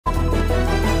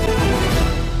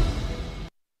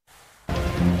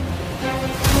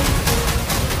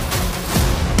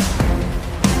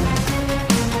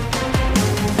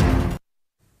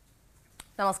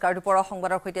নমস্কাৰ দুপৰ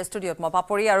সংবাদৰ সৈতে ষ্টুডিঅত মই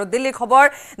পাপৰি আৰু দিল্লী খবৰ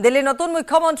দিল্লী নতুন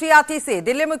মুখ্যমন্ত্ৰী আতিছে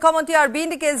দিল্লী মুখ্যমন্ত্ৰী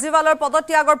অৰবিন্দ কেজৰিৱালৰ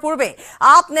পদত্যাগৰ পূৰ্বে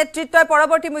আপ নেতৃত্বই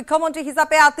পৰৱৰ্তী মুখ্যমন্ত্ৰী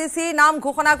হিচাপে আতিছে নাম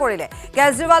ঘোষণা কৰিলে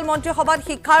কেজৰিৱাল মন্ত্ৰীসভাত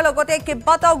শিক্ষাৰ লগতে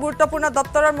কেইবাটাও গুৰুত্বপূৰ্ণ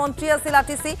দপ্তৰৰ মন্ত্ৰী আছিল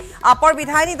আতিছে আপৰ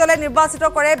বিধায়িনী দলে নিৰ্বাচিত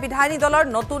কৰে বিধায়িনী দলৰ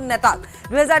নতুন নেতাক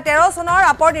 2013 চনৰ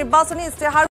আপৰ নিৰ্বাচনী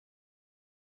ইস্তেহাৰ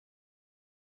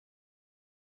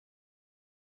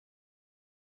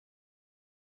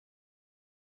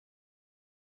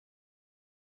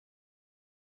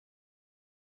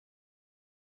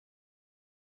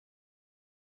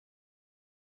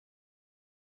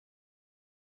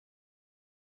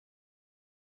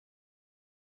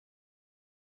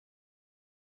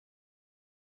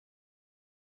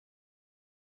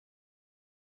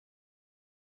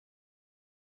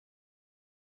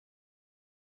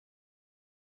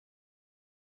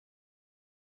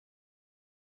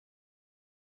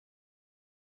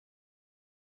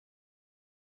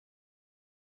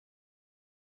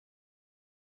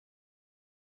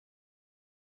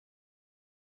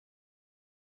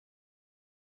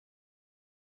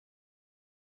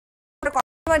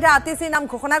আতিছে নাম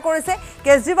ঘোষণা কৰিছে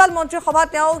কেজৰিৱাল মন্ত্ৰীসভাত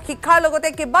তেওঁ শিক্ষাৰ লগতে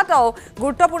কেইবাটাও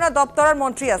গুৰুত্বপূৰ্ণ দপ্তৰৰ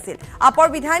মন্ত্ৰী আছিল আপৰ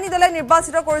বিধায়িনী দলে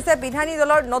নিৰ্বাচিত কৰিছে বিধায়িনী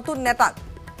দলৰ নতুন নেতাক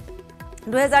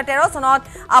 2013 চনত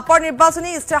আপৰ নিৰ্বাচনী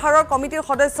ইস্তেহাৰৰ কমিটিৰ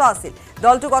সদস্য আছিল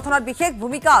দলটো গঠনত বিশেষ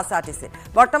ভূমিকা আছে আতিছে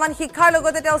বৰ্তমান শিক্ষাৰ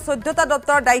লগতে তেওঁ 14টা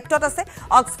দপ্তৰৰ দায়িত্বত আছে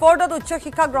অক্সফৰ্ডত উচ্চ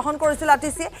শিক্ষা গ্ৰহণ কৰিছিল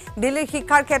আতিছে দিল্লীৰ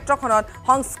শিক্ষাৰ ক্ষেত্ৰখনত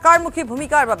সংস্কাৰমুখী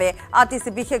ভূমিকাৰ বাবে আতিছে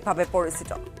বিশেষভাৱে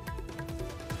পৰিচিত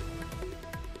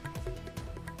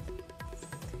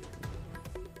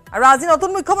আৰু আজি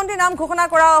নতুন মুখ্যমন্ত্ৰীৰ নাম ঘোষণা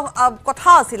কৰা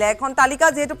কথা আছিল এখন তালিকা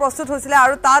যেহেতু প্ৰস্তুত হৈছিল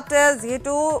আৰু তাত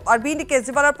যেহেতু অৰবিন্দ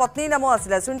কেজৰিৱালৰ পত্নীৰ নামো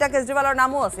আছিল সুনিতা কেজৰিৱালৰ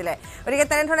নামো আছিল গতিকে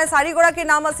তেনেধৰণে 4 গৰাকীৰ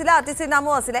নাম আছিল আতিছিৰ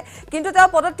নামো আছিল কিন্তু তেওঁ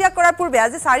পদত্যাগ কৰাৰ পূৰ্বে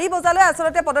আজি 4 বজালৈ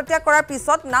আসলতে পদত্যাগ কৰাৰ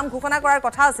পিছত নাম ঘোষণা কৰাৰ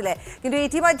কথা আছিল কিন্তু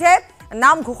ইতিমধ্যে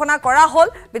নাম ঘোষণা কৰা হল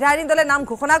বিধায়িনী দলে নাম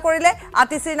ঘোষণা কৰিলে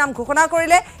আতিছিৰ নাম ঘোষণা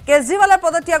কৰিলে কেজৰিৱালৰ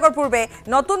পদত্যাগৰ পূৰ্বে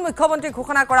নতুন মুখ্যমন্ত্ৰী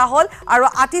ঘোষণা কৰা হল আৰু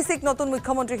আতিছিক নতুন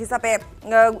মুখ্যমন্ত্ৰী হিচাপে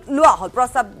লোৱা হল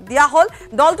প্ৰস্তাৱ দিয়া হল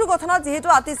দলটো গঠনত যেহেতু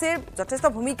আতিছিৰ যথেষ্ট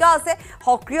ভূমিকা আছে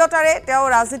সক্ৰিয়তাৰে তেওঁ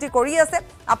ৰাজনীতি কৰি আছে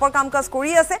আপৰ কামকাজ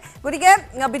কৰি আছে গতিকে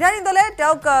বিধায়িনী দলে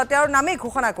তেওঁৰ নামে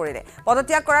ঘোষণা কৰিলে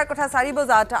পদত্যাগ কৰাৰ কথা 4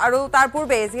 বজাত আৰু তাৰ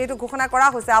পূৰ্বে যেহেতু ঘোষণা কৰা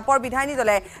হৈছে আপৰ বিধায়িনী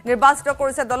দলে নিৰ্বাচিত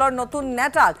কৰিছে দলৰ নতুন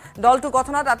নেতাক দলটো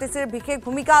গঠনত আতিছিৰ বিশেষ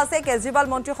ভূমিকা আছে কেজৰিৱাল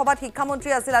মন্ত্ৰীসভাত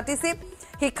শিক্ষামন্ত্ৰী আছিল আতিছে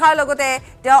শিক্ষাৰ লগতে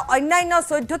তেওঁ অন্যান্য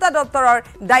 14টা দপ্তৰৰ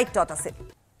দায়িত্বত আছে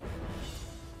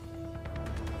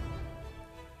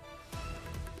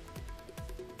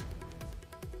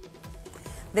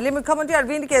দিল্লী মুখ্যমন্ত্ৰী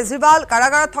অৰবিন্দ কেজৰিৱাল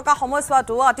কাৰাগাৰত থকা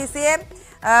সময়ছোৱাটো আতিছে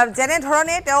যেনে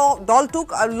ধৰণে তেওঁ দলটোক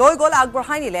লৈ গল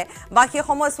আগবঢ়াই নিলে বা সেই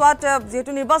সময়ছোৱাত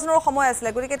যেহেতু নিৰ্বাচনৰ সময় আছিল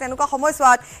গতিকে তেনেকুৱা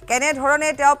সময়ছোৱাত কেনে ধৰণে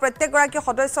তেওঁ প্ৰত্যেকগৰাকী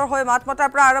সদস্যৰ হৈ মাত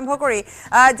মতাৰ পৰা আৰম্ভ কৰি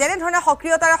যেনে ধৰণে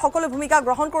সক্ৰিয়তাৰে সকলো ভূমিকা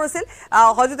গ্ৰহণ কৰিছিল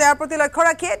হয়তো ইয়াৰ প্ৰতি লক্ষ্য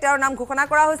ৰাখি তেওঁৰ নাম ঘোষণা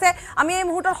কৰা হৈছে আমি এই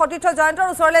মুহূৰ্তত সতীৰ্থ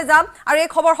জয়ন্তৰ ওচৰলৈ যাম আৰু এই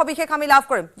খবৰ সবিশেষ আমি লাভ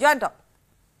কৰিম জয়ন্ত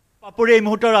পাপুৰে এই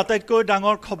মুহূৰ্তৰ আটাইতকৈ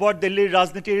ডাঙৰ খবৰ দিল্লীৰ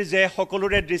ৰাজনীতিৰ যে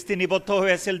সকলোৰে দৃষ্টি নিবদ্ধ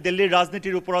হৈ আছিল দিল্লীৰ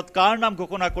ৰাজনীতিৰ ওপৰত কাৰ নাম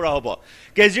ঘোষণা কৰা হ'ব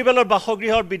কেজৰিৱালৰ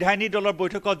বাসগৃহৰ বিধায়িনী দলৰ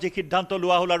বৈঠকত যি সিদ্ধান্ত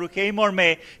লোৱা হ'ল আৰু সেই মৰ্মে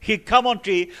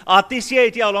শিক্ষামন্ত্ৰী আতিছিয়ে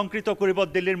এতিয়া অলংকৃত কৰিব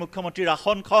দিল্লীৰ মুখ্যমন্ত্ৰীৰ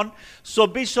আসনখন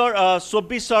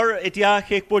 24ৰ এতিয়া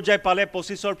শেষ পৰ্যায় পালে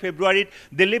 25 ফেব্ৰুৱাৰীত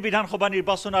দিল্লী বিধানসভা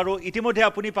নিৰ্বাচন আৰু ইতিমধ্যে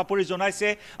আপুনি পাপুৰি জনাইছে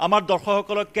আমাৰ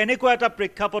দৰ্শকসকলক কেনেকুৱা এটা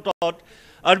প্ৰেক্ষাপটত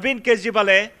অৰবিন্দ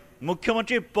কেজৰিৱালে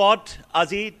মুখ্যমন্ত্ৰীৰ পদ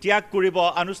আজি ত্যাগ কৰিব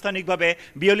আনুষ্ঠানিকভাৱে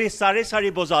বিয়লি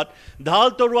 4:30 বজাত ঢাল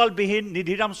তৰোৱালবিহীন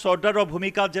নিধিৰাম চৰ্দাৰৰ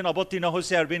ভূমিকাত যেন অৱতীৰ্ণ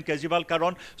হৈছে অৰবিন্দ কেজৰিৱাল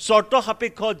কাৰণ চৰ্ত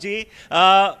সাপেক্ষ যি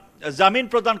জামিন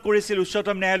প্ৰদান কৰিছিল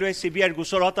উচ্চতম ন্যায়ালয়ে CBIৰ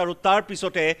গোচৰত আৰু তাৰ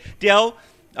পিছতে তেওঁ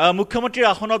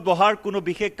মুখ্যমন্ত্ৰীৰ আসনত বহাৰ কোনো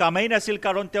বিশেষ কামেই নাছিল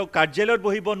কাৰণ তেওঁ কাৰ্যালয়ত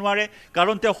বহিব নোৱাৰে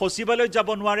কাৰণ তেওঁ সচিবালয়ত যাব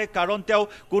নোৱাৰে কাৰণ তেওঁ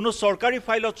কোনো চৰকাৰী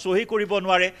ফাইলত সহি কৰিব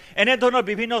নোৱাৰে এনে ধৰণৰ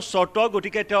বিভিন্ন চৰ্ত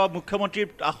গতিকে তেওঁ মুখ্যমন্ত্ৰীৰ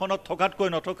আসনত থকাতকৈ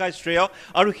নথকাই শ্ৰেয়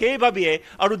আৰু সেইভাবে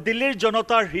আৰু দিল্লীৰ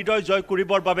জনতাৰ হৃদয় জয়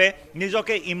কৰিবৰ বাবে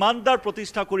নিজকে ইমানদাৰ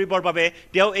প্ৰতিষ্ঠা কৰিবৰ বাবে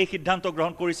তেওঁ এই সিদ্ধান্ত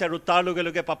গ্ৰহণ কৰিছে আৰু তাৰ লগে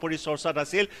লগে পাপৰি চৰ্চাত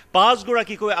আছিল 5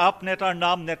 গৰাকীকৈ আপ নেতাৰ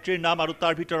নাম নেত্ৰীৰ নাম আৰু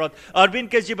তাৰ ভিতৰত অৰবিন্দ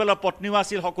কেজৰিৱালৰ পত্নীও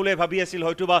আছিল সকলোৱে ভাবি আছিল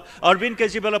হয়তোবা অৰবিন্দ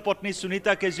কেজৰিৱালৰ পত্নী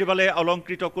সুনিতা কেজৰিৱালে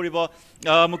অলংকৃত কৰিব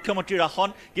মুখ্যমন্ত্ৰীৰ আসন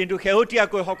কিন্তু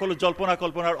শেহতীয়াকৈ সকলো জল্পনা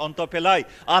কল্পনাৰ অন্ত পেলাই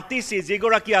আতিছি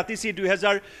যিগৰাকী আতিছি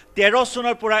 2013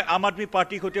 চনৰ পৰা আম আদমি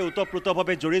পাৰ্টিৰ সৈতে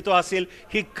ওতঃপ্ৰোতভাৱে জড়িত আছিল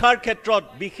শিক্ষাৰ ক্ষেত্ৰত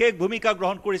বিশেষ ভূমিকা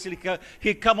গ্ৰহণ কৰিছিল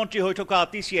শিক্ষামন্ত্ৰী হৈ থকা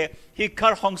আতিছিয়ে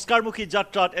শিক্ষাৰ সংস্কাৰমুখী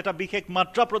যাত্ৰাত এটা বিশেষ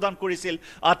মাত্ৰা প্ৰদান কৰিছিল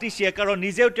আতিছিয়ে কাৰণ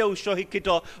নিজেও তেওঁ উচ্চ শিক্ষিত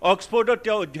অক্সফৰ্ডত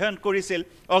তেওঁ অধ্যয়ন কৰিছিল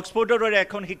অক্সফৰ্ডৰ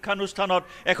এখন শিক্ষানুষ্ঠানত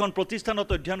এখন প্ৰতিষ্ঠানত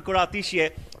অধ্যয়ন কৰা আতিছিয়ে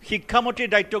শিক্ষামন্ত্ৰীৰ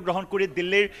দায়িত্ব গ্ৰহণ কৰি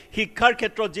দিল্লীৰ শিক্ষাৰ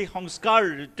ক্ষেত্ৰত যি সংস্কাৰ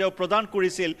তেওঁ প্ৰদান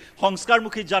কৰিছিল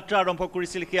সংস্কাৰমুখী যাত্ৰা আৰম্ভ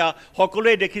কৰিছিল সেয়া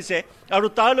সকলোৱে দেখিছে আৰু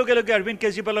তাৰ লগে লগে অৰবিন্দ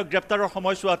কেজৰিৱালক গ্ৰেপ্তাৰৰ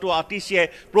সময়ছোৱাটো আতিশিয়ে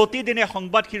প্ৰতিদিনে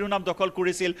সংবাদ শিৰোনাম দখল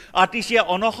কৰিছিল আতিশিয়ে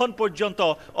অনশন পৰ্যন্ত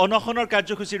অনশনৰ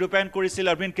কাৰ্যসূচী ৰূপায়ণ কৰিছিল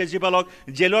অৰবিন্দ কেজৰিৱালক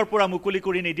জেলৰ পৰা মুকলি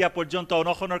কৰি নিদিয়া পৰ্যন্ত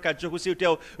অনশনৰ কাৰ্যসূচী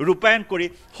তেওঁ ৰূপায়ণ কৰি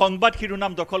সংবাদ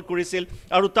শিৰোনাম দখল কৰিছিল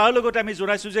আৰু তাৰ লগতে আমি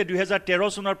জনাইছো যে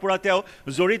 2013 চনৰ পৰা তেওঁ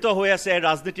জড়িত হৈ আছে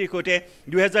ৰাজনীতিৰ সৈতে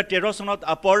 2013 চনত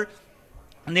আপৰ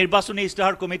নিৰ্বাচনী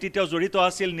ইস্তাহাৰ কমিটি তেওঁ জড়িত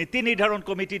আছিল নীতি নিৰ্ধাৰণ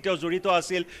কমিটি তেওঁ জড়িত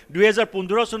আছিল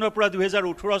 2015 চনৰ পৰা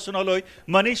 2018 চনলৈ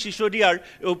মনীষ সিসোদিয়াৰ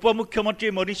উপমুখ্যমন্ত্ৰী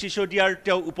মনীষ সিসোদিয়াৰ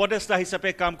তেওঁ উপদেষ্টা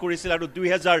হিচাপে কাম কৰিছিল আৰু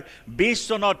 2020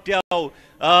 চনত তেওঁ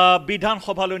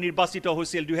বিধানসভালৈ নিৰ্বাচিত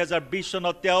হৈছিল 2020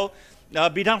 চনত তেওঁ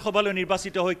বিধানসভালৈ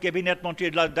নিৰ্বাচিত হৈ কেবিনেট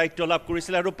মন্ত্ৰীৰ দায়িত্ব লাভ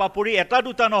কৰিছিল আৰু পাপৰি এটা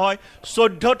দুটা নহয়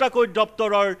 14টাকৈ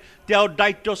দপ্তৰৰ তেওঁ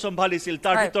দায়িত্ব সম্ভালিছিল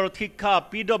তাৰ ভিতৰত শিক্ষা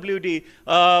পিডব্লিউডি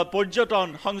পৰ্যটন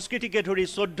সংস্কৃতিকে ধৰি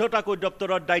 14টাকৈ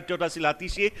দপ্তৰৰ দায়িত্বত আছিল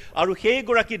আতিশী আৰু সেই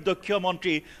গৰাকী দক্ষ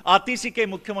মন্ত্ৰী আতিশীকে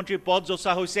মুখ্যমন্ত্ৰী পদ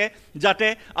যচা হৈছে যাতে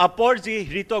আপৰ যি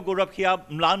হৃত গৌৰৱ হিয়া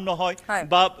ম্লান নহয়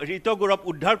বা হৃত গৌৰৱ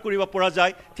উদ্ধাৰ কৰিব পৰা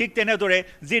যায় ঠিক তেনেদৰে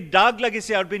যি দাগ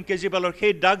লাগিছে অৰবিন্দ কেজৰিৱালৰ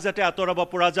সেই দাগ যাতে আঁতৰাব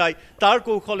পৰা যায় তাৰ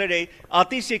কৌশলেৰে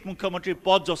আতিশীক মুখ্যমন্ত্ৰীৰ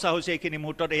পদ যচা হৈছে এইখিনি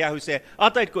মুহূৰ্তত এয়া হৈছে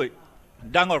আটাইতকৈ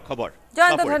ডাঙৰ খবৰ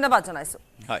জয়ন্ত ধন্যবাদ জনাইছো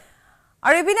হয়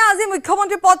আৰু ইপিনে আজি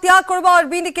মুখ্যমন্ত্ৰী পদ ত্যাগ কৰিব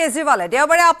অৰবিন্দ কেজৰিৱালে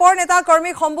দেওবাৰে আপৰ নেতা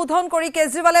কৰ্মীক সম্বোধন কৰি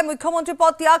কেজৰিৱালে মুখ্যমন্ত্ৰী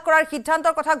পদ ত্যাগ কৰাৰ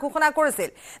সিদ্ধান্তৰ কথা ঘোষণা কৰিছিল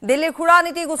দিল্লীৰ খুৰা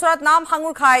নীতি গোচৰত নাম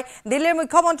সাঙুৰ খাই দিল্লীৰ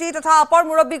মুখ্যমন্ত্ৰী তথা আপৰ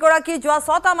মুৰব্বীগৰাকী যোৱা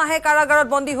 6টা মাহে কাৰাগাৰত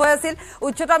বন্দী হৈ আছিল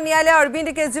উচ্চতম ন্যায়ালয়ে অৰবিন্দ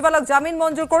কেজৰিৱালক জামিন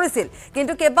মঞ্জুৰ কৰিছিল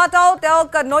কিন্তু কেইবাটাও তেওঁক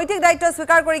নৈতিক দায়িত্ব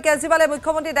স্বীকাৰ কৰি কেজৰিৱালে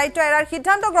মুখ্যমন্ত্ৰী দায়িত্ব এৰাৰ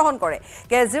সিদ্ধান্ত গ্ৰহণ কৰে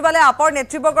কেজৰিৱালে আপৰ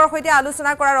নেতৃবৰ্গৰ সৈতে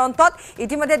আলোচনা কৰাৰ অন্তত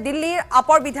ইতিমধ্যে দিল্লীৰ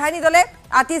আপৰ বিধায়িনী দলে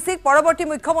আতিশীক পৰৱৰ্তী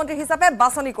মুখ্যমন্ত্ৰী হিচাপে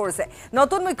বাছনি কৰিছে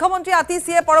নতুন মুখ্যমন্ত্ৰী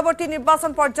আতিশীয়ে পৰৱৰ্তী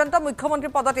নিৰ্বাচন পৰ্যন্ত মুখ্যমন্ত্ৰী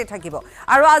পদতে থাকিব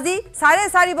আৰু আজি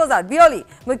 4:30 বজাত বিয়লি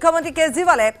মুখ্যমন্ত্ৰী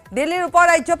কেজৰিৱালে দিল্লীৰ উপ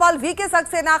ৰাজ্যপাল ভিকে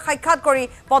সাক্সেনাক সাক্ষাৎ কৰি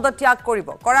পদত্যাগ কৰিব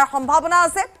কৰাৰ সম্ভাৱনা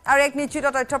আছে আৰু এক নিশ্চিত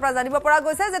তথ্যৰ পৰা জানিব পৰা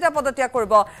গৈছে যে তেওঁ পদত্যাগ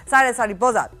কৰিব 4:30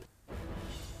 বজাত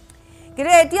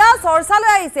কিন্তু এতিয়া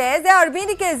চৰ্চালৈ আহিছে যে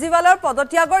অৰবিন্দ কেজৰিৱালৰ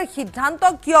পদত্যাগৰ সিদ্ধান্ত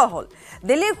কিয় হ'ল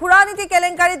দিল্লীৰ খুৰা নীতি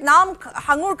কেলেংকাৰীত নাম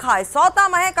সাঙুৰ খাই 6টা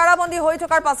মাহে কাৰাবন্দী হৈ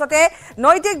থকাৰ পাছতে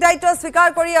নৈতিক দায়িত্ব স্বীকাৰ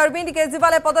কৰি অৰবিন্দ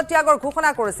কেজৰিৱালে পদত্যাগৰ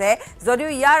ঘোষণা কৰিছে যদিও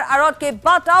ইয়াৰ আঁৰত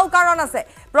কেইবাটাও কাৰণ আছে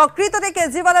প্ৰকৃততে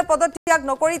কেজৰিৱালৰ পদত্যাগ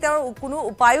নকৰি তেওঁৰ কোনো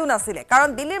উপায়ো নাছিলে কাৰণ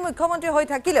দিল্লীৰ মুখ্যমন্ত্ৰী হৈ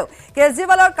থাকিলেও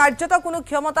কেজৰিৱালৰ কাৰ্যত কোনো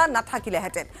ক্ষমতা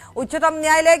নাথাকিলেহেঁতেন উচ্চতম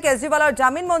ন্যায়ালয়ে কেজৰিৱালৰ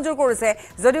জামিন মঞ্জুৰ কৰিছে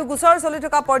যদিও গোচৰ চলি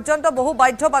থকা পৰ্যন্ত বহু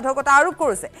বাধ্যবাধকতা আৰোপ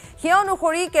কৰিছে সেই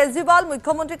অনুসৰি কেজৰিৱাল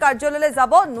মুখ্যমন্ত্ৰী কাৰ্যালয়লৈ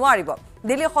যাব নোৱাৰিব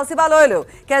দিল্লী সচিবালয়লৈ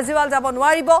কেজৰিৱাল যাব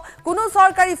নোৱাৰিব কোনো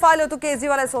চৰকাৰী ফাইলতো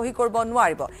কেজৰিৱালে সহি কৰিব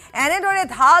নোৱাৰিব এনেদৰে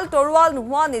ঢাল তৰোৱাল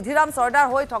নোহোৱা নিধিৰাম চৰ্দাৰ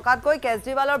হৈ থকাতকৈ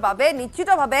কেজৰিৱালৰ বাবে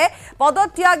নিশ্চিতভাৱে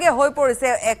পদত্যাগে হৈ পৰিছে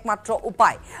একমাত্ৰ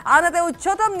উপায় আনহাতে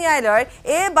উচ্চতম ন্যায়ালয়ৰ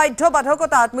এই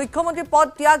বাধ্যবাধকতাত মুখ্যমন্ত্ৰী পদ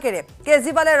ত্যাগেৰে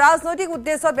কেজৰিৱালে ৰাজনৈতিক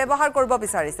উদ্দেশ্যত ব্যৱহাৰ কৰিব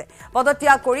বিচাৰিছে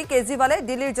পদত্যাগ কৰি কেজৰিৱালে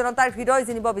দিল্লীৰ জনতাৰ হৃদয়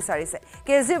জিনিব বিচাৰিছে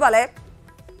কেজৰিৱালে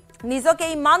নিজকে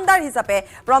ইমানদাৰ হিচাপে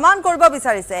প্ৰমাণ কৰিব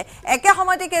বিচাৰিছে একে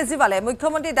সময়তে কেজৰিৱালে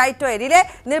মুখ্যমন্ত্ৰী দায়িত্ব এৰিলে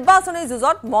নিৰ্বাচনী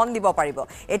যুঁজত মন দিব পাৰিব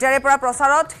এটাৰে পৰা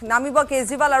প্ৰচাৰত নামিব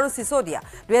কেজৰিৱাল আৰু সিসোদিয়া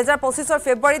 2025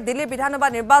 ফেব্ৰুৱাৰীত দিল্লী বিধানসভা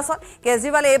নিৰ্বাচন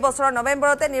কেজৰিৱালে এই বছৰৰ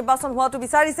নৱেম্বৰতে নিৰ্বাচন হোৱাটো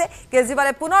বিচাৰিছে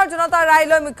কেজৰিৱালে পুনৰ জনতাৰ ৰায়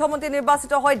লৈ মুখ্যমন্ত্ৰী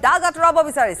নিৰ্বাচিত হৈ দাগ আঁতৰাব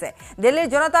বিচাৰিছে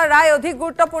দিল্লীৰ জনতাৰ ৰায় অধিক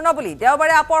গুৰুত্বপূৰ্ণ বুলি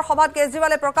দেওবাৰে আপৰ সভাত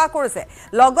কেজৰিৱালে প্ৰকাশ কৰিছে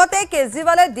লগতে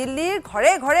কেজৰিৱালে দিল্লীৰ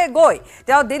ঘৰে ঘৰে গৈ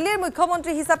তেওঁ দিল্লীৰ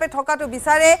মুখ্যমন্ত্ৰী হিচাপে থকাটো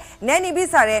বিচাৰে নে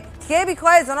নিবিচাৰে সেই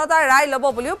বিষয়ে জনতাৰ ৰায় ল'ব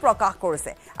বুলিও প্ৰকাশ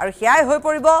কৰিছে আৰু সেয়াই হৈ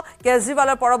পৰিব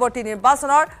কেজৰিৱালৰ পৰৱৰ্তী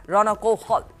নিৰ্বাচনৰ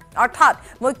ৰণকৌশল অৰ্থাৎ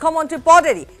মুখ্যমন্ত্ৰী পদ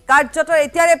এৰি কাৰ্যত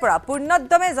এতিয়াৰে পৰা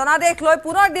পূৰ্ণোদ্যমে জনাদেশ লৈ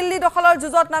পুনৰ দিল্লী দখলৰ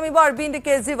যুঁজত নামিব অৰবিন্দ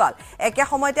কেজৰিৱাল একে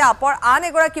সময়তে আপৰ আন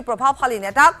এগৰাকী প্ৰভাৱশালী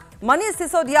নেতা মনীষ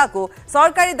সিসোদিয়াকো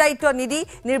চৰকাৰী দায়িত্ব নিদি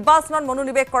নিৰ্বাচনত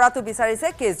মনোনিৱেশ কৰাটো বিচাৰিছে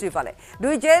কেজৰিৱালে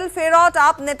দুই জেল ফেৰত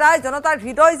আপ নেতাই জনতাৰ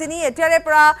হৃদয় জিনি এতিয়াৰে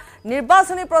পৰা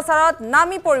নিৰ্বাচনী প্ৰচাৰত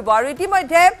নামি পৰিব আৰু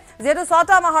ইতিমধ্যে যেহেতু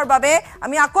 6টা মাহৰ বাবে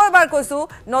আমি আকৌ এবাৰ কৈছো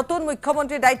নতুন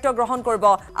মুখ্যমন্ত্ৰীৰ দায়িত্ব গ্ৰহণ কৰিব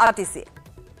আতিশী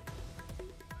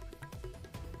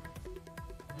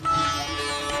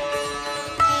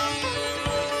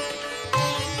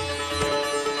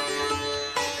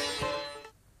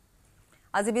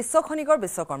আজি বিশ্ব খনিকৰ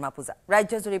বিশ্বকৰ্মা পূজা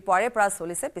ৰাজ্যজুৰি পুৱাৰে পৰা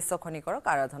চলিছে বিশ্ব খনিকৰক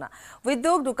আৰাধনা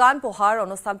উদ্যোগ দোকান পোহাৰ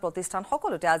অনুষ্ঠান প্ৰতিষ্ঠান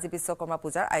সকলোতে আজি বিশ্বকৰ্মা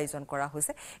পূজাৰ আয়োজন কৰা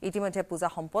হৈছে ইতিমধ্যে পূজা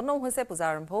সম্পন্ন হৈছে পূজা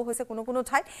আৰম্ভ হৈছে কোনো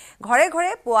ঠাইত ঘৰে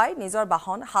ঘৰে পুৱাই নিজৰ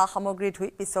বাহন হা সামগ্ৰী ধুই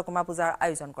বিশ্বকৰ্মা পূজাৰ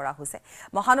আয়োজন কৰা হৈছে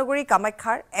মহানগৰী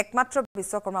কামাখ্যাৰ একমাত্ৰ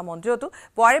বিশ্বকৰ্মা মন্দিৰতো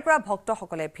পুৱাৰে পৰা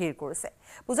ভক্তসকলে ভিৰ কৰিছে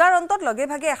পূজাৰ অন্তত লগে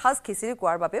ভাগে এসাজ খিচিৰি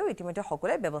কোৱাৰ বাবেও ইতিমধ্যে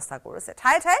সকলোৱে ব্যৱস্থা কৰিছে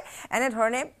ঠাই ঠাই এনে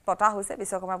ধৰণে পতা হৈছে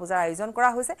বিশ্বকৰ্মা পূজাৰ আয়োজন কৰা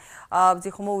হৈছে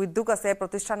যিসমূহ উদ্যোগ আছে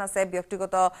প্ৰতিষ্ঠান আছে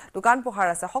ব্যক্তিগত দোকান পোহাৰ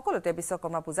আছে সকলোতে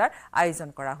বিশ্বকৰ্মা পূজাৰ আয়োজন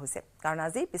কৰা হৈছে কাৰণ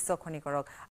আজি বিশ্ব খনিকৰক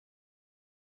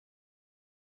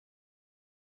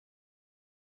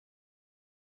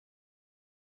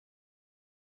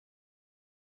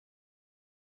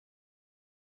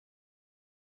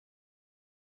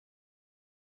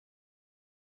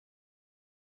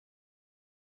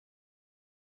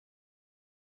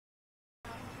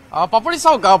পাপৰি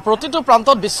চাওক প্ৰতিটো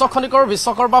প্ৰান্তত বিশ্ব খনিকৰ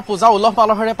বিশ্বকৰ্মা পূজা উলহ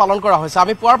মালহেৰে পালন কৰা হৈছে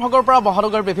আমি পুৱাৰ ভাগৰ পৰা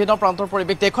মহানগৰৰ বিভিন্ন প্ৰান্তৰ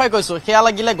পৰিৱেশ দেখুৱাই গৈছো সেয়া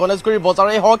লাগিলে গণেশগুৰিৰ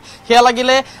বজাৰেই হওক সেয়া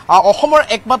লাগিলে অসমৰ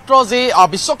একমাত্ৰ যি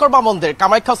বিশ্বকৰ্মা মন্দিৰ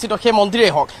কামাখ্যাস্থিত সেই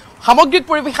মন্দিৰেই হওক সামগ্ৰিক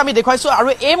পৰিৱেশ আমি দেখুৱাইছো আৰু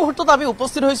এই মুহূৰ্তত আমি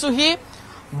উপস্থিত হৈছো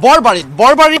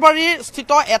বৰবাৰীৰ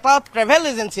স্থিত এটা ট্ৰেভেল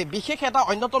এজেঞ্চি বিশেষ এটা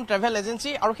অন্যতম ট্ৰেভেল এজেঞ্চি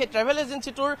আৰু সেই ট্ৰেভেল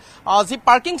এজেঞ্চিটোৰ যি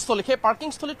পাৰ্কিং স্থলী সেই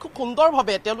পাৰ্কিং স্থলীত খুব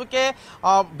সুন্দৰভাৱে তেওঁলোকে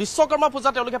বিশ্বকৰ্মা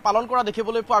পূজা তেওঁলোকে পালন কৰা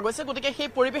দেখিবলৈ পোৱা গৈছে গতিকে সেই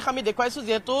পৰিৱেশ আমি দেখুৱাইছো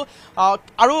যিহেতু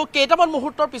আৰু কেইটামান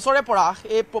মুহূৰ্তৰ পিছৰে পৰা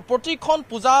এই প্ৰতিখন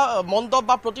পূজা মণ্ডপ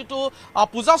বা প্ৰতিটো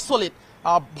পূজাস্থলীত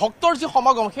ভক্তৰ যি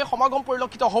সমাগম সেই সমাগম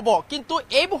পৰিলক্ষিত হ'ব কিন্তু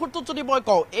এই মুহূৰ্তত যদি মই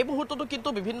কওঁ এই মুহূৰ্ততো কিন্তু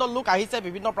বিভিন্ন লোক আহিছে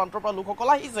বিভিন্ন প্ৰান্তৰ পৰা লোকসকল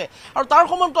আহিছে আৰু তাৰ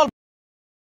সমান্তৰাল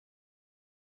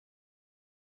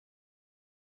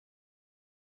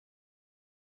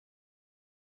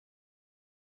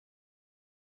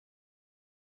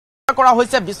কৰা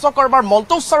হৈছে বিশ্বকৰ্মাৰ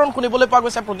মন্ত্ৰোচ্চাৰণ শুনিবলৈ পোৱা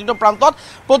গৈছে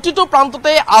প্ৰতিটো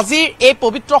প্ৰান্ততে আজিৰ এই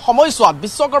পবিত্ৰ সময়ছোৱাত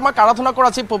বিশ্বকৰ্মাক আৰাধনা কৰা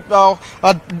যি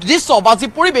দৃশ্য বা যি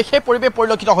পৰিৱেশ সেই পৰিৱেশ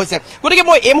পৰিলক্ষিত হৈছে গতিকে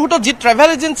মই এই মুহূৰ্তত যি ট্ৰেভেল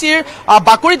এজেঞ্চিৰ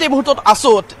বাকৰিত এই মুহূৰ্তত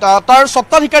আছো তাৰ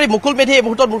স্বত্বাধিকাৰী মুকুল মেধি এই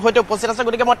মুহূৰ্তত মোৰ সৈতে উপস্থিত আছে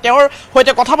গতিকে মই তেওঁৰ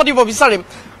সৈতে কথা পাতিব বিচাৰিম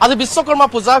আজি বিশ্বকৰ্মা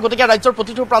পূজা গতিকে ৰাজ্যৰ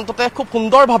প্ৰতিটো প্ৰান্ততে খুব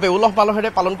সুন্দৰভাৱে উলহ মালহেৰে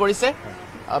পালন কৰিছে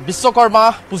বিশ্বকৰ্মা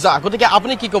পূজা গতিকে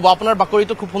আপুনি কি ক'ব আপোনাৰ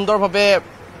বাকৰিটো খুব সুন্দৰভাৱে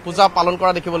পূজা পালন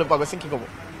কৰা দেখিবলৈ পোৱা গৈছে কি ক'ব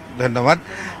ধন্যবাদ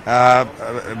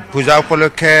পূজা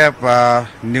উপলক্ষে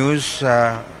নিউজ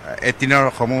 18ৰ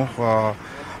সমূহ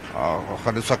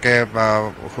সদস্যকে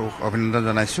অভিনন্দন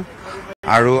জনাইছোঁ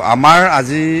আৰু আমাৰ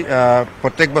আজি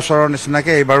প্ৰত্যেক বছৰৰ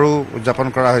নিচিনাকৈ এইবাৰো উদযাপন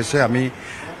কৰা হৈছে আমি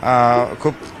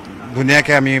খুব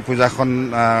ধুনীয়াকৈ আমি পূজাখন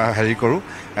হেৰি কৰোঁ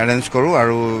এৰেঞ্জ কৰোঁ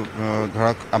আৰু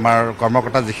ধৰক আমাৰ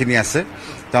কৰ্মকৰ্তা যিখিনি আছে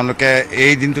তেওঁলোকে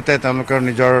এই দিনটোতে তেওঁলোকৰ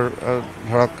নিজৰ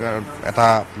ধৰক এটা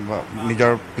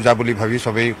নিজৰ পূজা বুলি ভাবি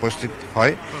সবেই উপস্থিত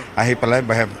হয় আহি পেলাই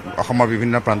অসমৰ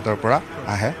বিভিন্ন প্ৰান্তৰ পৰা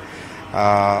আহে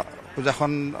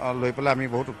পূজাখন লৈ পেলাই আমি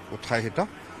বহুত উৎসাহিত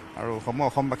আৰু সমূহ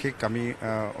অসমবাসীক আমি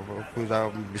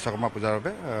বিশ্বকৰ্মা পূজাৰ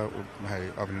বাবে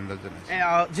অভিনন্দন জনাইছোঁ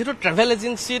যিহেতু ট্ৰেভেল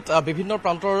এজেঞ্চিত বিভিন্ন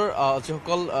প্ৰান্তৰ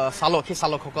যিসকল চালক সেই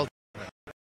চালকসকল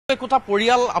একোটা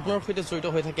পৰিয়াল আপোনাৰ সৈতে জড়িত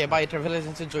হৈ থাকে বা এই ট্ৰেভেল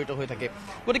এজেঞ্চিত জড়িত হৈ থাকে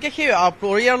গতিকে সেই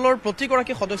পৰিয়ালৰ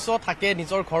প্ৰতিগৰাকী সদস্য থাকে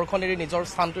নিজৰ ঘৰখন এৰি নিজৰ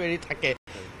স্থানটো এৰি থাকে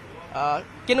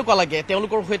কেনেকুৱা লাগে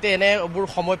তেওঁলোকৰ সৈতে এনেবোৰ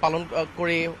সময়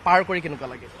পাৰ কৰি কেনেকুৱা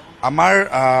লাগে আমাৰ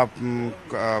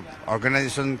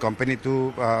অৰ্গেনাইজেশ্যন কোম্পানীটো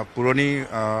পুৰণি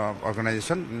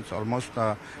অৰ্গেনাইজেশ্যন অলমষ্ট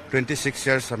 26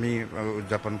 ইয়াৰ্ছ আমি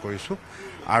উদযাপন কৰিছোঁ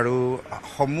আৰু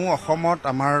সমূহ অসমত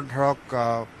আমাৰ ধৰক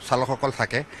চালকসকল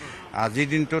থাকে আজিৰ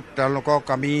দিনটোত তেওঁলোকক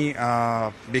আমি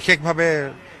বিশেষভাৱে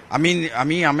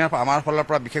আমাৰ ফালৰ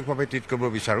পৰা বিশেষভাৱে ট্ৰিট কৰিব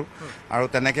বিচাৰোঁ আৰু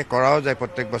তেনেকৈ কৰাও যায়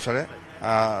প্ৰত্যেক বছৰে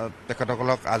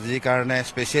তেখেতসকলক আজিৰ কাৰণে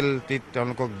স্পেচিয়েল ট্ৰিট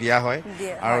তেওঁলোকক দিয়া হয়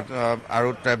আৰু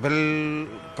ট্ৰেভেল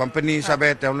কোম্পানী হিচাপে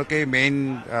তেওঁলোকেই মেইন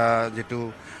যিটো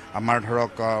আমাৰ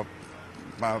ধৰক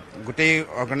গোটেই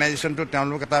অৰ্গেনাইজেশ্যনটো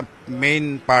তেওঁলোক এটা মেইন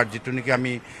পাৰ্ট যিটো নেকি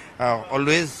আমি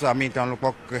অলৱেজ আমি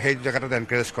তেওঁলোকক সেই জেগাটোত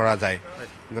এনকাৰেজ কৰা যায়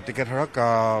গতিকে ধৰক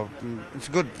ইটছ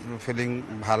গুড ফিলিং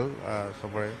ভাল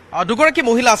চবৰে দুগৰাকী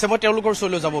মহিলা আছে মই তেওঁলোকৰ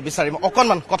ওচৰলৈ যাব বিচাৰিম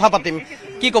অকণমান কথা পাতিম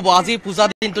কি ক'ব আজি পূজা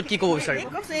দিনটোত কি ক'ব বিচাৰিম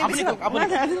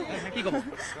কি ক'ব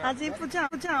আজি পূজা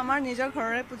আমাৰ নিজৰ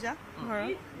ঘৰৰে পূজা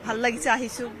ঘৰত ভাল লাগিছে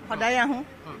আহিছোঁ সদায় আহোঁ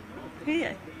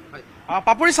সেয়াই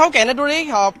পাপৰি চাওক এনেদৰেই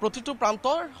প্ৰতিটো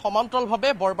প্ৰান্তৰ সমান্তৰালভাৱে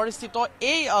বৰবাৰীস্থিত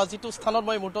এই যিটো স্থানত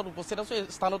মই মুহূৰ্তত উপস্থিত আছো এই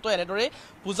স্থানতো এনেদৰেই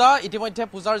পূজা ইতিমধ্যে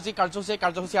পূজাৰ যি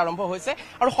কাৰ্যসূচী আৰম্ভ হৈছে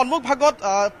আৰু সন্মুখ ভাগত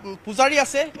পূজাৰী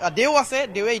আছে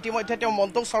দেৱে ইতিমধ্যে তেওঁ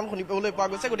মন্ত্ৰোচ্চাৰণ শুনিবলৈ পোৱা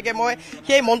গৈছে গতিকে মই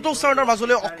সেই মন্ত্ৰোচ্চাৰণৰ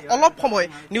মাজলৈ অলপ সময়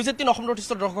নিউজ 18 অসম নৰ্থ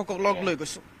ইষ্টৰ দৰ্শকসকলক লৈ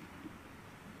গৈছো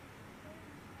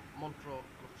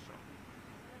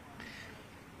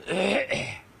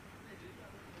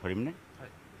ধৰিমনে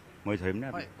মই ধৰিমনে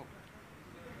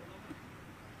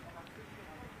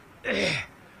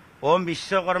ওম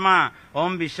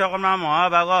বিশ্বকৰ্মা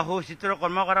মহাভাগ সুচিত্ৰ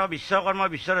কৰ্মকাৰ বিশ্বকৰ্ম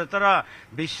বিশ্বৰতৰ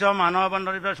বিশ্ব মানৱ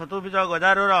বন্দৰ চতুৰ্ভুজ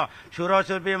গদাৰুৰ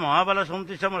সুৰচুৰ্পী মহাবল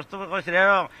চৌত্ৰিশ মস্তক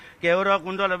শ্ৰেয় কেউৰ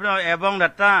কুণ্ডল এবং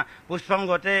দত্তা পুষ্পম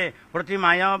গতে প্ৰতি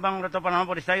মায়া বাংৰত প্ৰণাম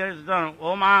পৰিচাই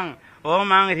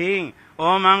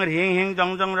ওম আং হ্ৰিং হিং জং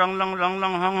জং ৰং লং লং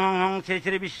লং হং হং হং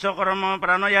শ্ৰী বিশ্বকৰ্ম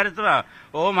প্ৰাণ ইয়াৰ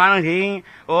ওম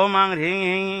আং হ্ৰিং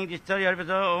হিং দৃশ্য ইয়াৰ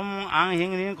পিছত ওম আং হিং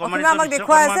হিং আমাক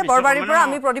দেখুৱাই আছে বৰবাৰীৰ পৰা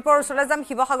আমি প্ৰদীপৰ ওচৰলৈ যাম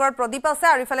শিৱসাগৰত প্ৰদীপ আছে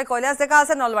আৰু ইফালে কৈলাশ ডেকা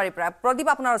আছে নলবাৰীৰ পৰা প্ৰদীপ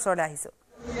আপোনাৰ ওচৰলৈ আহিছো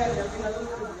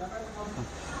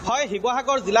হয়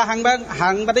শিৱসাগৰ জিলা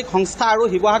সাংবাদিক সংস্থা আৰু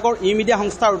শিৱসাগৰ ই মিডিয়া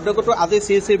সংস্থাৰ উদ্যোগতো আজি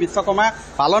শ্ৰী বিশ্বকৰ্মা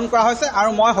পালন কৰা হৈছে আৰু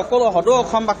মই সকলো সদৌ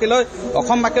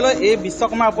অসমবাসীলৈ এই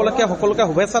বিশ্বকৰ্মা উপলক্ষে সকলোকে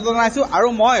শুভেচ্ছা জনাইছো আৰু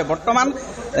মই বৰ্তমান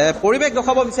পৰিৱেশ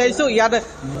দেখুৱাব বিচাৰিছো ইয়াত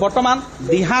বৰ্তমান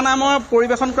দিহানামৰ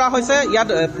পৰিৱেশন কৰা হৈছে ইয়াত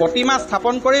প্ৰতিমা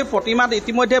স্থাপন কৰি প্ৰতিমাত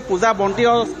ইতিমধ্যে পূজা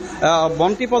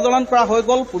বন্তি প্ৰজ্বলন কৰা হৈ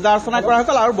গ'ল পূজা অৰ্চনা কৰা হৈ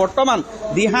গ'ল আৰু বৰ্তমান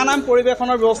দিহানাম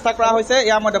পৰিৱেশনৰ ব্যৱস্থা কৰা হৈছে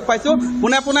এয়া মই দেখুৱাইছো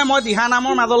পোনে পোনে মই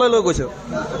দিহানামৰ মাজলৈ লৈ গৈছো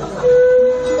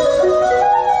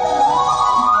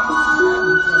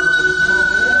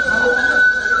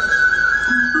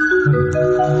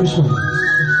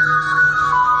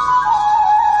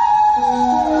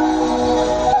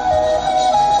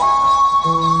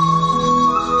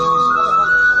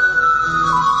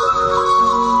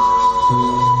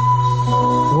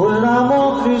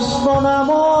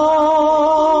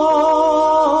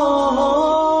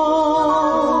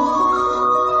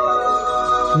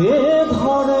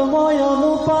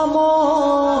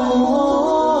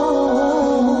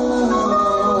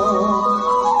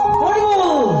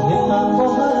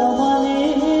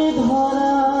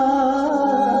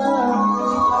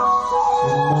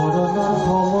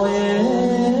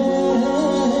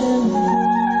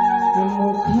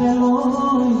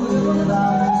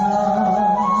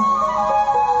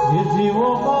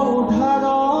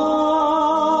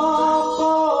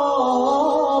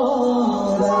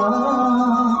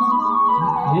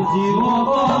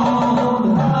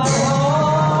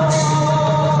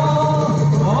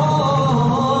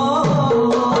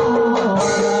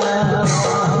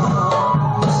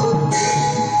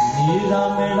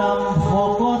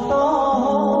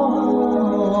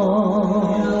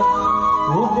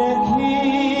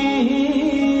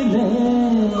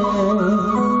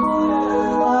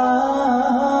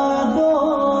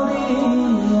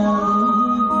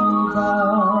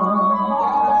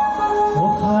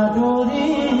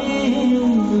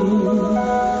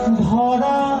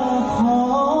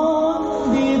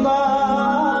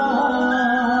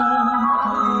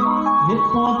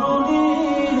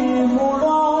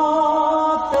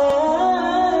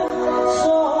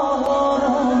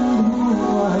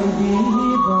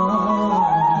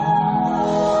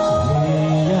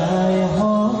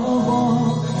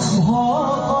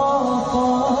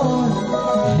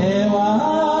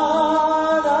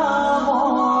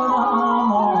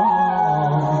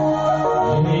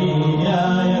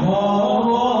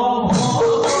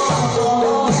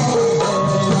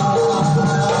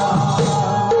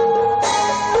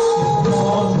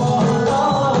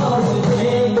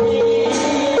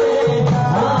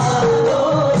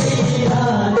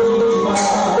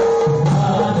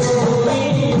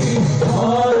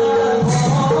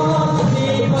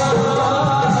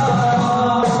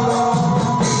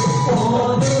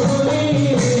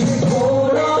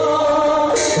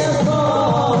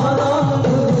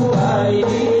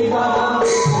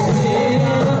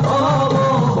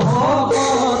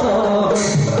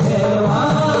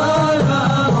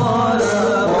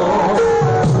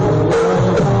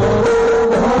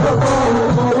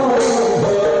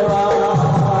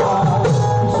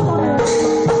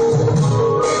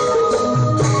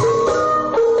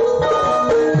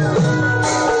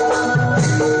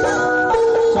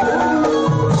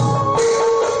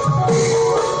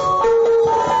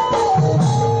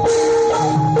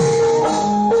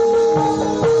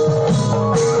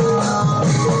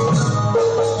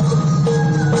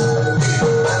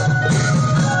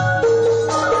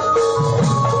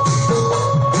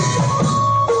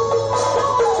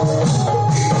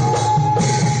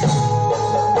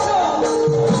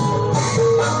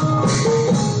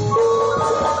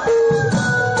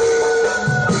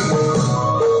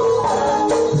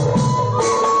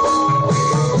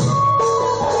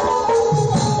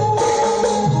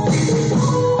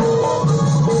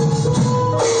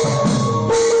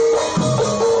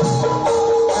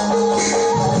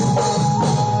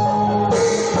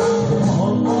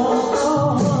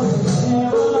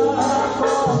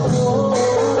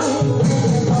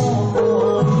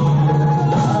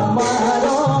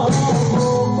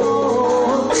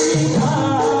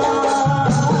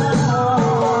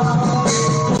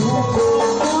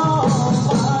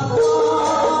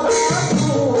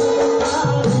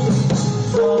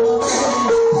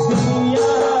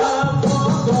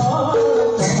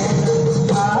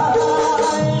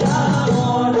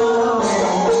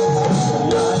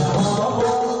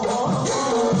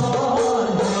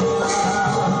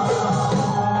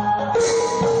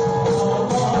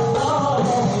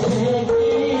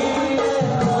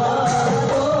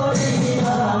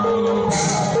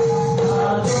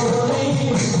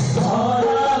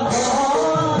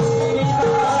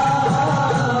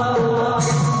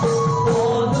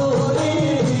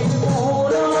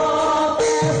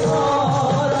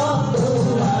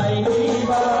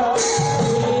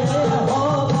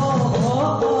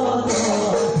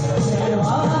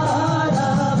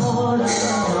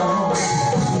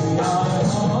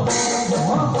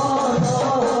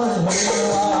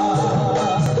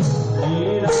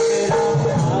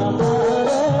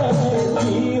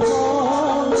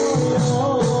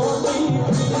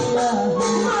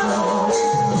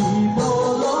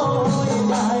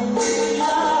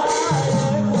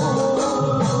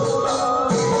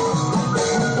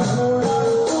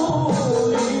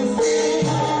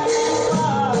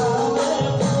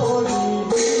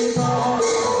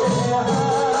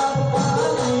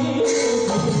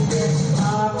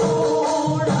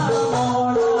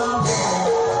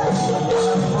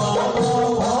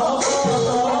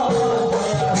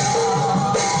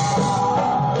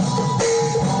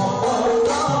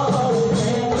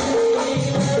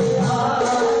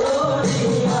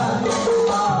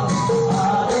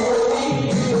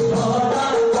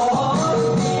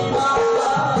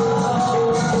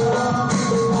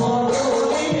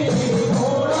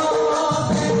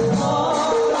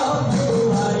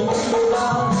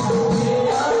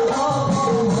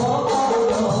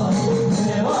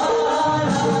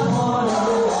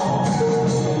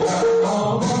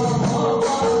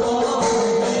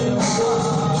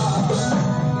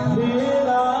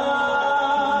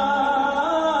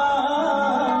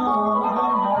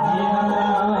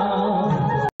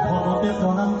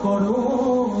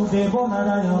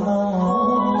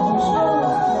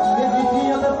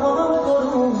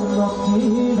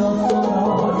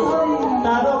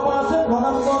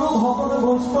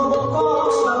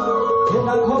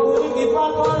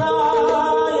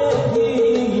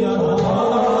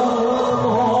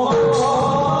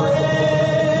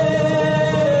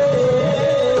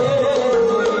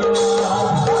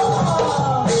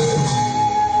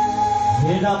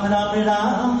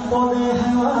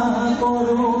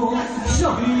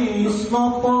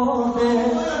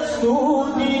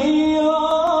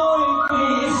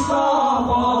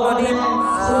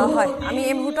আমি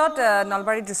এই মুহূৰ্তত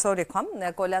নলবাৰীৰ দৃশ্য দেখুৱাম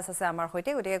কৈলাশ আছে আমাৰ সৈতে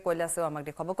গতিকে কৈলাশেও আমাক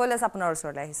দেখুৱাব কৈলাশ আপোনাৰ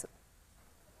ওচৰলৈ আহিছো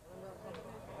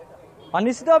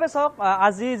নিশ্চিতভাৱে চাওক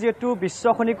আজি যেহেতু বিশ্ব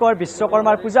খনিকৰ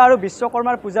বিশ্বকৰ্মাৰ পূজা আৰু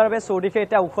বিশ্বকৰ্মাৰ পূজাৰ বাবে চৌদিশে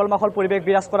এটা উখল মাখল পৰিৱেশ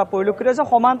বিৰাজ কৰা পৰিলক্ষিত হৈছে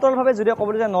সমান্তৰালভাৱে যদি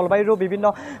ক'বলৈ যায় নলবাৰীৰো বিভিন্ন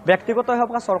ব্যক্তিগত হওক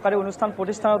বা চৰকাৰী অনুষ্ঠান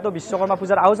প্ৰতিষ্ঠানতো বিশ্বকৰ্মা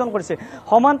পূজাৰ আয়োজন কৰিছে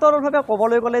সমান্তৰালভাৱে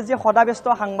ক'বলৈ গ'লে যে সদাব্যস্ত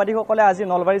সাংবাদিকসকলে আজি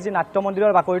নলবাৰীৰ যি নাট্য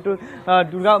মন্দিৰৰ বাকৰিটো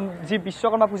দুৰ্গা যি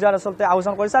বিশ্বকৰ্মা পূজাৰ আচলতে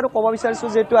আয়োজন কৰিছে আৰু ক'ব বিচাৰিছোঁ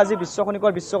যিহেতু আজি বিশ্ব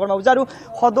খনিকৰ বিশ্বকৰ্মা পূজা আৰু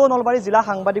সদৌ নলবাৰী জিলা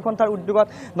সাংবাদিক সন্থাৰ উদ্যোগত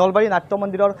নলবাৰী নাট্য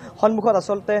মন্দিৰৰ সন্মুখত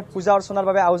আচলতে পূজা অৰ্চনাৰ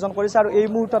বাবে আয়োজন কৰিছে আৰু এই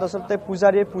মুহূৰ্তত আচলতে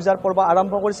পূজাৰ পৰ্ব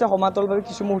আৰম্ভ কৰিছে সমান্তৰালভাৱে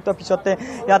কিছু মুহূৰ্তৰ পিছতে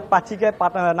ইয়াত পাঠিকে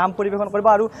নাম পৰিৱেশন কৰিব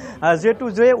আৰু যেহেতু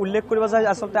উল্লেখ কৰিব যায়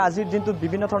আচলতে আজিৰ দিনটোত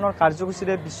বিভিন্ন ধৰণৰ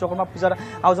কাৰ্যসূচীৰে বিশ্বকৰ্মা পূজাৰ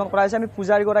আয়োজন কৰা হৈছে আমি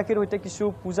পূজাৰীগৰাকীৰ সৈতে কিছু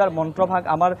পূজাৰ মন্ত্ৰভাগ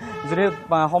আমাৰ যদি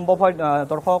সম্ভৱ হয়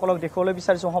দৰ্শকসকলক দেখুৱাবলৈ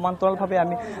বিচাৰিছোঁ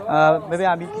সমান্তৰালভাৱে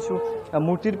আমি কিছু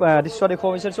মূৰ্তিৰ দৃশ্য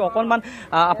দেখুৱাব বিচাৰিছোঁ অকণমান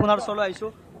আপোনাৰ ওচৰলৈ আহিছোঁ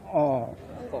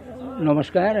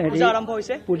নমস্কাৰ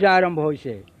পূজা আৰম্ভ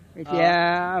হৈছে এতিয়া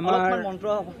আমাৰ মন্ত্ৰ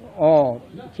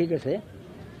ঠিক আছে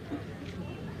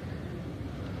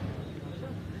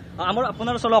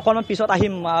আপোনাৰ ওচৰলৈ অকণমান পিছত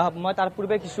আহিম মই তাৰ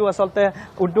পূৰ্বে কিছু আচলতে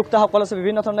উদ্যোক্তাসকল আছে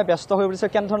বিভিন্ন ধৰণে ব্যস্ত হৈ পৰিছে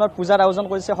কেনে ধৰণৰ পূজাৰ আয়োজন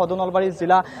কৰিছে সদৌ নলবাৰী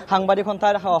জিলা সাংবাদিক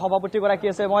সন্থাৰ সভাপতিগৰাকী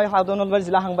আছে মই সদৌ নলবাৰী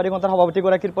জিলা সাংবাদিক সন্থাৰ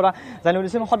সভাপতিগৰাকীৰ পৰা জানিব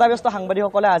দিছোঁ সদাব্যস্ত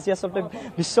সাংবাদিকসকলে আজি আচলতে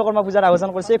বিশ্বকৰ্মা পূজাৰ আয়োজন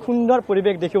কৰিছে এক সুন্দৰ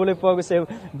পৰিৱেশ দেখিবলৈ পোৱা গৈছে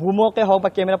বুমকে হওক বা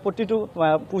কেমেৰা প্ৰতিটো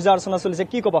পূজা অৰ্চনা চলিছে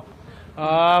কি ক'ব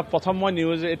প্ৰথম মই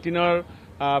News18ৰ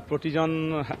প্ৰতিজন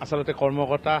আচলতে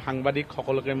কৰ্মকৰ্তা সাংবাদিক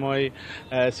সকলোকে মই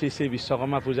শ্ৰী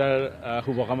বিশ্বকৰ্মা পূজাৰ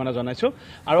শুভকামনা জনাইছোঁ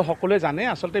আৰু সকলোৱে জানে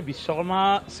আচলতে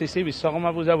শ্ৰী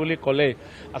বিশ্বকৰ্মা পূজা বুলি ক'লে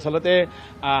আচলতে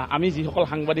আমি যিসকল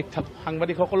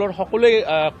সাংবাদিকসকলৰ সকলোৱে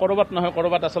ক'ৰবাত নহয়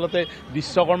ক'ৰবাত আচলতে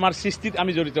বিশ্বকৰ্মাৰ সৃষ্টিত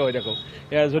আমি জড়িত হৈ থাকোঁ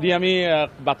যদি আমি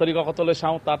বাতৰি কাকতলৈ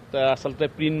চাওঁ তাত আচলতে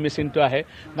প্ৰিণ্ট মেচিনটো আহে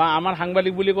বা আমাৰ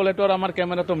সাংবাদিক বুলি ক'লেতো আমাৰ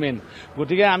কেমেৰাটো মেইন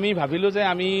গতিকে আমি ভাবিলোঁ যে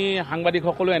আমি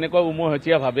সাংবাদিকসকলো এনেকুৱা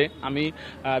উমৈহতীয়াভাৱে আমি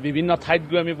বিভিন্ন ঠাইত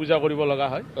গৈ আমি পূজা কৰিব লগা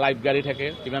হয় লাইভ গাড়ী থাকে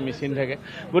কিবা মেচিন থাকে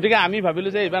গতিকে আমি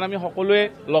ভাবিলোঁ যে এইবাৰ আমি সকলোৱে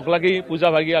লগ লাগি পূজা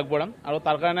ভাগি আগবঢ়াম আৰু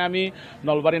তাৰ কাৰণে আমি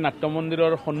নলবাৰী নাট্য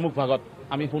মন্দিৰৰ সন্মুখ ভাগত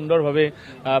আমি সুন্দৰভাৱে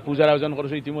পূজাৰ আয়োজন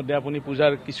কৰিছোঁ ইতিমধ্যে আপুনি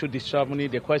পূজাৰ কিছু দৃশ্য আপুনি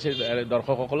দেখুৱাইছে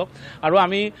দৰ্শকসকলক আৰু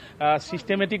আমি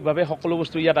ছিষ্টেমেটিকভাৱে সকলো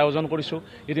বস্তু ইয়াত আয়োজন কৰিছোঁ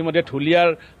ইতিমধ্যে ঢুলীয়াৰ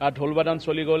ঢোল বাদন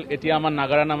চলি গ'ল এতিয়া আমাৰ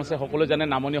নাগাৰা নাম আছে সকলোৱে জানে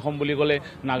নামনি অসম বুলি ক'লে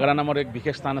নাগাৰা নামৰ এক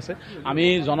বিশেষ স্থান আছে আমি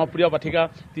জনপ্ৰিয় পাঠিকা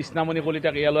তৃষ্ণামণি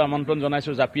কলিতাক ইয়ালৈ আমন্ত্ৰণ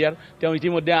জনাইছোঁ জাপিয়াৰ তেওঁ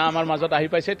ইতিমধ্যে আমাৰ মাজত আহি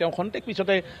পাইছে তেওঁ খন্তেক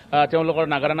পিছতে তেওঁলোকৰ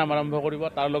নাগাৰা নাম আৰম্ভ কৰিব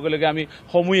তাৰ লগে লগে আমি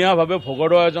সমূহীয়াভাৱে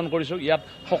ভোগৰো আয়োজন কৰিছোঁ ইয়াত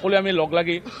সকলোৱে আমি লগ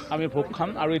লাগি আমি ভোগ খাম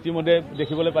আৰু ইতিমধ্যে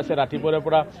দেখিবলৈ পাইছে ৰাতিপুৱাৰ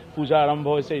পৰা পূজা আৰম্ভ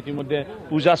হৈছে ইতিমধ্যে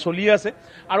পূজা চলি আছে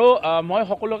আৰু মই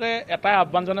সকলোকে এটাই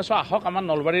আহ্বান জনাইছোঁ আহক আমাৰ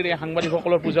নলবাৰীৰ এই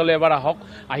সাংবাদিকসকলৰ পূজালৈ এবাৰ আহক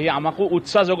আহি আমাকো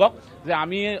উৎসাহ যোগক যে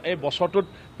আমি এই বছৰটোত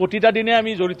প্ৰতিটা দিনে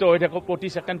আমি জড়িত হৈ থাকোঁ প্ৰতি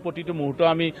ছেকেণ্ড প্ৰতিটো মুহূৰ্ত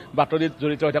আমি বাতৰিত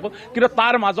জড়িত হৈ থাকোঁ কিন্তু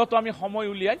তাৰ মাজতো আমি সময়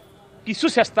উলিয়াই কিছু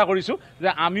চেষ্টা কৰিছোঁ যে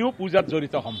আমিও পূজাত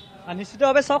জড়িত হ'ম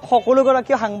নিশ্চিতভাৱে চাওক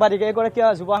সকলোগৰাকী সাংবাদিক এগৰাকী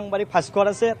যুৱ সাংবাদিক ভাস্কৰ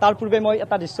আছে তাৰ পূৰ্বে মই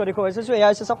এটা দৃশ্য দেখুৱাই আছোঁ এয়া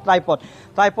হৈছে চাওক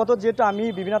ট্ৰাইপডত যিহেতু আমি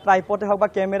বিভিন্ন ট্ৰাইপডে হওক বা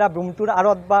কেমেৰা বুমটোৰ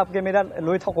আঁৰত বা কেমেৰা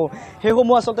লৈ থাকোঁ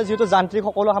সেইসমূহ আচলতে যিহেতু যান্ত্ৰিক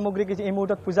সকলো সামগ্ৰী এই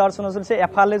মুহূৰ্তত পূজা অৰ্চনা চলিছে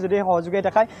এফালে যদি সহযোগে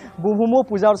দেখায় বুমসমূহ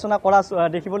পূজা অৰ্চনা কৰা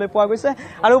দেখিবলৈ পোৱা গৈছে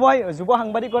আৰু মই যুৱ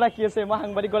সাংবাদিকগৰাকী আছে মই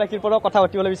সাংবাদিকগৰাকীৰ পৰাও কথা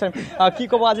পাতিবলৈ বিচাৰিম কি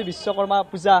ক'ব আজি বিশ্বকৰ্মা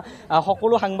পূজা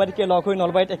সকলো সাংবাদিকে লগ হৈ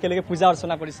নলবাৰীত একেলগে পূজা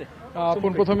অৰ্চনা কৰিছে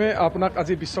পোনপ্ৰথমে আপোনাক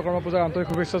আজি বিশ্বকৰ্মা পূজাৰ আন্তৰিক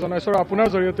শুভেচ্ছা জনাইছোঁ আৰু আপোনাৰ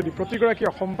জৰিয়তে প্ৰতিগৰাকী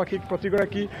অসমবাসীক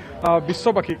প্ৰতিগৰাকী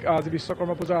বিশ্ববাসীক আজি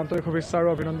বিশ্বকৰ্মা পূজাৰ আন্তৰিক শুভেচ্ছা আৰু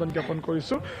অভিনন্দন জ্ঞাপন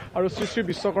কৰিছোঁ আৰু শ্ৰী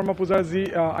বিশ্বকৰ্মা পূজাৰ যি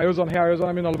আয়োজন সেই আয়োজন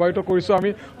আমি নলবাৰীতো কৰিছোঁ আমি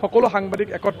সকলো সাংবাদিক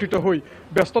একত্ৰিত হৈ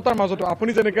ব্যস্ততাৰ মাজতো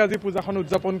আপুনি যেনেকৈ আজি পূজাখন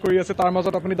উদযাপন কৰি আছে তাৰ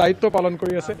মাজত আপুনি দায়িত্ব পালন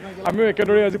কৰি আছে আমিও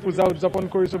একেদৰে আজি পূজা উদযাপন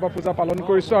কৰিছোঁ বা পূজা পালন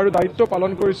কৰিছোঁ আৰু দায়িত্ব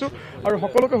পালন কৰিছোঁ আৰু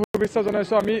সকলোকে শুভেচ্ছা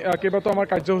জনাইছোঁ আমি কেইবাটাও আমাৰ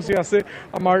কাৰ্যসূচী আছে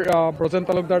আমাৰ ব্ৰজেন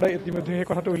তালুকদাৰাই ইতিমধ্যে সেই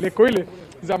কথাটো উল্লেখ কৰিলে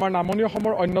যে আমাৰ নামনি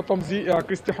অসমৰ অন্যতম যি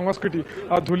কৃষ্টি সংস্কৃতি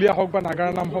ঢুলীয়া হওক বা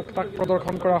নাগাৰা নাম হওক তাক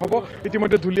প্ৰদৰ্শন কৰা হ'ব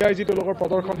ইতিমধ্যে ঢুলীয়াই যি তেওঁলোকৰ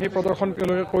প্ৰদৰ্শন সেই প্ৰদৰ্শন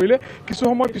কৰিলে কিছু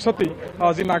সময় পিছতেই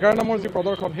যি নাগাৰা নামৰ যি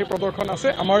প্ৰদৰ্শন সেই প্ৰদৰ্শন আছে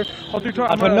আমাৰ সতীৰ্থ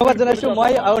ধন্যবাদ জনাইছোঁ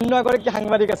মই অন্য এগৰাকী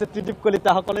সাংবাদিক আছে ত্ৰিদীপ কলিতা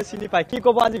সকলোৱে চিনি পায় কি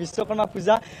ক'ব আজি বিশ্বকৰ্মা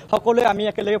পূজা সকলোৱে আমি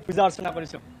একেলগে পূজা অৰ্চনা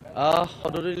কৰিছোঁ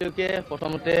সদৰিলৈকে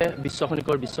প্ৰথমতে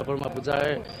বিশ্বখনিকৰ বিশ্বকৰ্মা পূজাৰ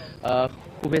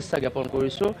শুভেচ্ছা জ্ঞাপন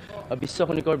কৰিছোঁ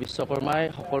বিশ্বখনিকৰ বিশ্বকৰ্মাই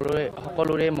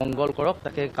সকলোৰে মংগল কৰক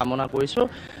তাকে কামনা কৰিছোঁ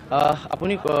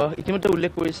আপুনি ইতিমধ্যে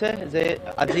উল্লেখ কৰিছে যে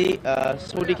আজি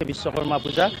 14 বিশ্বকৰ্মা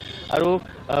পূজা আৰু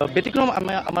ব্যতিক্ৰম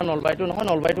আমাৰ নলবাৰীটো নহয়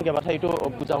নলবাৰীটো কেইবাঠাইতো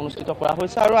পূজা অনুষ্ঠিত কৰা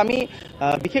হৈছে আৰু আমি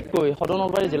বিশেষকৈ সদৰ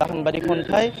নলবাৰী জিলা সাংবাদিক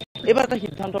সন্থাই এবাৰ এটা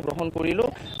সিদ্ধান্ত গ্ৰহণ কৰিলোঁ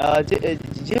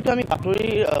যেহেতু আমি বাতৰিৰ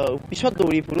পিছত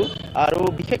দৌৰি ফুৰোঁ আৰু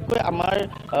বিশেষকৈ আমাৰ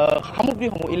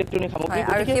সামগ্ৰীসমূহ ইলেক্ট্ৰনিক সামগ্ৰী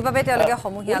আৰু সেইবাবে তেওঁলোকে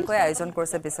সমূহীয়াকৈ আয়োজন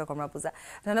কৰিছে বিশ্বকৰ্মা পূজা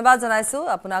ধন্যবাদ জনাইছোঁ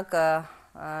আপোনাক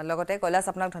লগতে কৈলাশ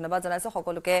আপোনাক ধন্যবাদ জনাইছোঁ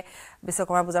সকলোকে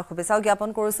বিশ্বকৰ্মা পূজাৰ শুভেচ্ছাও জ্ঞাপন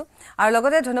কৰিছোঁ আৰু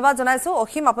লগতে ধন্যবাদ জনাইছোঁ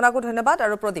অসীম আপোনাকো ধন্যবাদ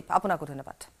আৰু প্ৰদীপ আপোনাকো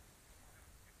ধন্যবাদ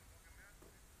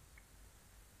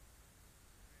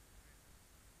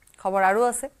খবৰ আৰু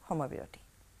আছে সময় বিৰতি